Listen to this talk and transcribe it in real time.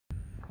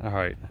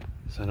Alright,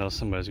 so I know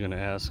somebody's going to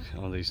ask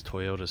on these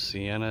Toyota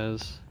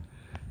Siennas,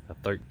 the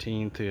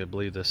 13 to I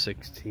believe the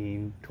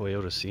 16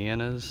 Toyota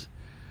Siennas,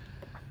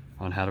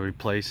 on how to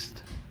replace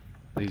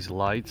these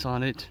lights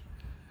on it.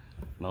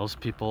 Most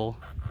people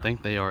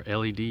think they are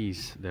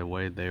LEDs the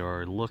way they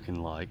are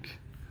looking like,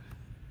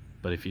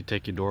 but if you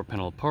take your door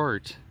panel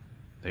apart,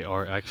 they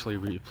are actually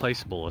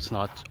replaceable. It's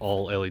not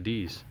all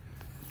LEDs.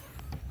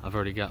 I've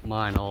already got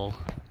mine all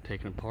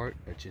taken apart,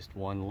 but just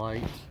one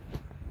light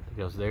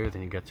goes there,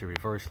 then you got your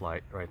reverse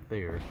light right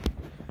there.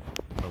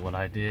 But what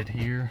I did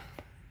here,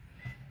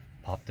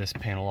 pop this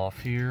panel off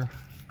here,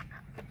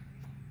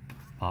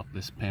 pop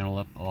this panel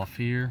up off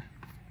here.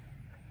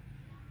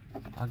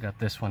 I got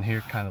this one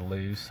here kind of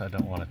loose. I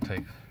don't want to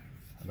take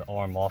the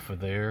arm off of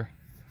there.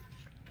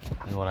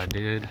 And what I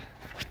did,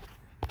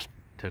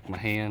 took my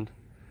hand,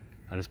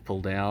 I just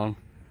pulled down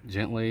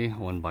gently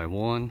one by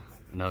one,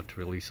 enough to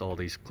release all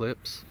these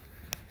clips.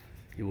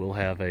 You will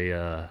have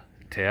a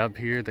tab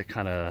here that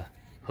kind of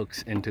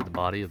hooks into the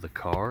body of the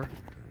car.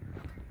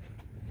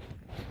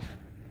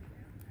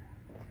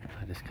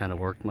 I just kind of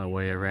worked my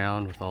way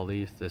around with all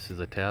these. This is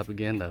a tab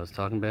again that I was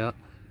talking about.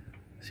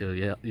 So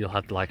yeah, you'll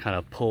have to like kind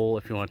of pull.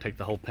 If you want to take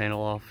the whole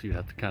panel off, you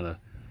have to kind of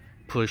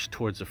push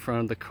towards the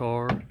front of the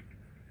car,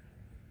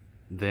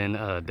 then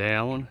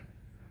down,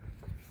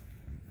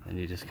 and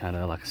you just kind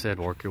of, like I said,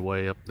 work your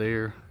way up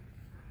there.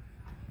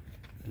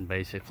 And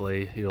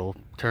basically you'll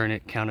turn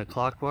it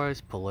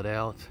counterclockwise, pull it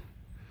out,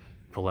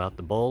 pull out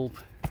the bulb,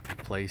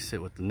 replace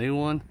it with the new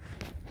one,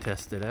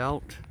 test it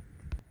out.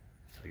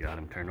 So I got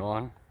them turned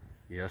on.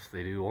 Yes,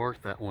 they do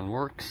work. That one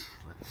works.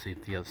 Let's see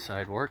if the other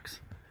side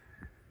works.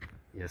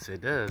 Yes,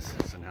 it does.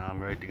 So now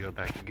I'm ready to go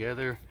back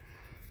together.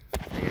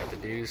 All you have to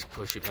do is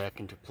push it back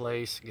into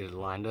place, get it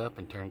lined up,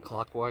 and turn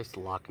clockwise to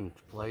lock it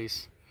into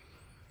place.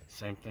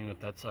 Same thing with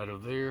that side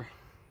over there.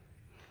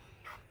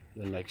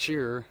 Then make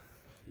sure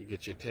you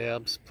get your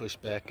tabs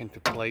pushed back into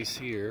place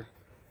here.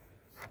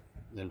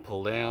 Then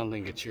pull down,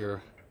 then get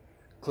your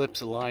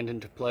clips aligned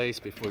into place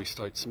before you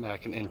start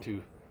smacking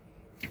the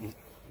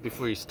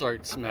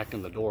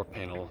door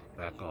panel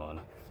back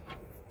on.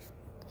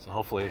 So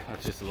hopefully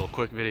that's just a little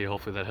quick video.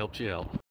 Hopefully that helps you out.